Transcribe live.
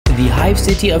The Hive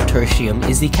city of Tertium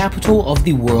is the capital of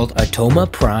the world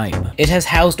Atoma Prime. It has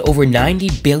housed over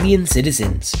 90 billion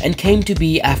citizens, and came to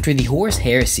be after the Horus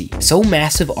Heresy. So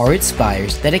massive are its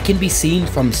spires that it can be seen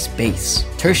from space.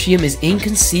 Tertium is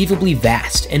inconceivably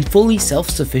vast and fully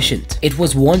self-sufficient. It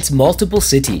was once multiple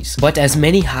cities, but as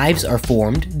many hives are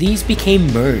formed, these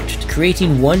became merged,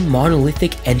 creating one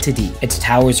monolithic entity. Its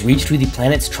towers reach to the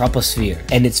planet's troposphere,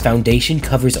 and its foundation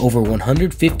covers over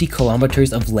 150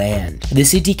 kilometers of land. The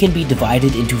city can be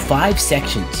divided into 5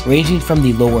 sections, ranging from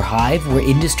the lower hive, where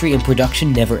industry and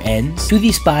production never ends, to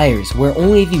the spires, where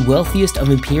only the wealthiest of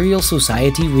imperial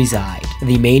society reside.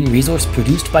 The main resource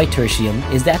produced by Tertium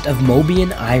is that of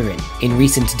Mobian iron. In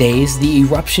recent days, the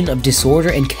eruption of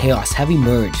disorder and chaos have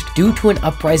emerged due to an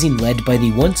uprising led by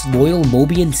the once loyal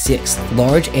Mobian 6th.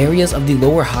 Large areas of the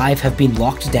lower hive have been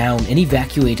locked down and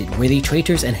evacuated, where the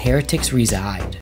traitors and heretics reside.